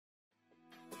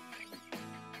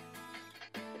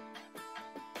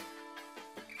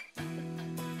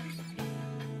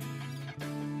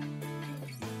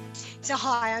So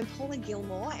hi, I'm Paula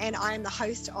Gilmore and I'm the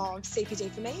host of CPD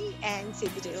for Me and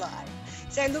CPD Live.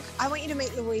 So look, I want you to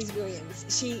meet Louise Williams.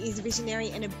 She is a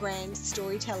visionary and a brand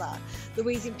storyteller.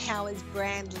 Louise empowers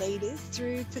brand leaders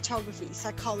through photography,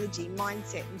 psychology,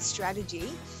 mindset and strategy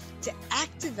to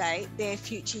activate their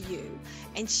future you.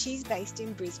 And she's based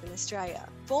in Brisbane, Australia.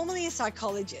 Formerly a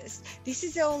psychologist, this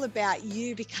is all about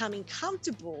you becoming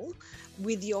comfortable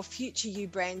with your future you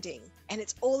branding. And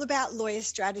it's all about lawyer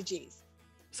strategies.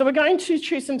 So we're going to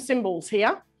choose some symbols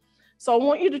here. So I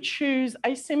want you to choose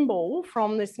a symbol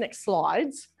from this next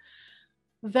slides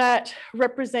that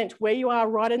represent where you are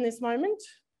right in this moment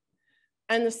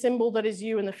and the symbol that is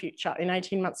you in the future in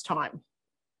 18 months' time.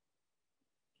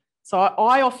 So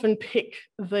I often pick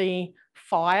the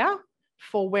fire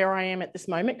for where I am at this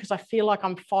moment because I feel like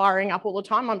I'm firing up all the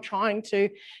time. I'm trying to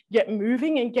get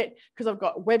moving and because I've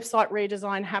got website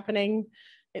redesign happening.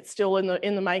 It's still in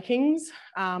the makings.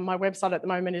 My website at the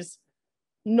moment is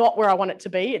not where I want it to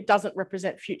be. It doesn't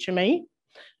represent future me.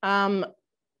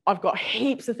 I've got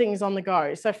heaps of things on the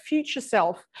go. So future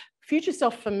self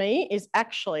for me is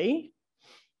actually,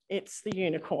 it's the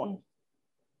unicorn.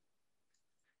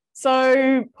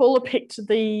 So Paula picked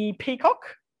the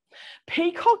peacock.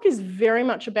 Peacock is very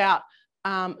much about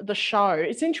the show.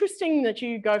 It's interesting that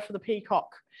you go for the peacock,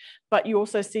 but you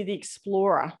also see the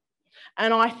explorer.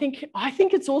 And I think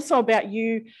it's also about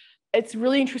you. It's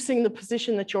really interesting the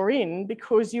position that you're in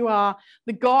because you are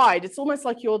the guide. It's almost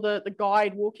like you're the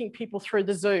guide walking people through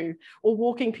the zoo or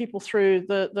walking people through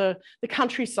the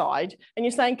countryside. And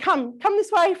you're saying, come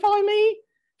this way, follow me,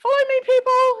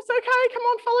 people. It's okay, come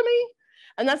on, follow me.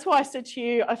 And that's why I said to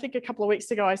you, I think a couple of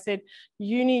weeks ago, I said,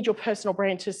 you need your personal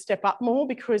brand to step up more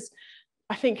because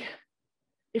I think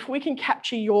if we can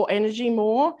capture your energy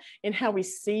more in how we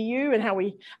see you and how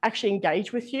we actually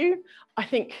engage with you, I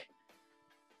think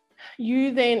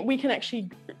we can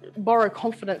actually borrow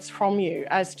confidence from you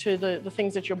as to the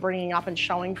things that you're bringing up and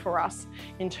showing for us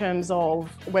in terms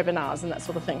of webinars and that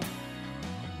sort of thing.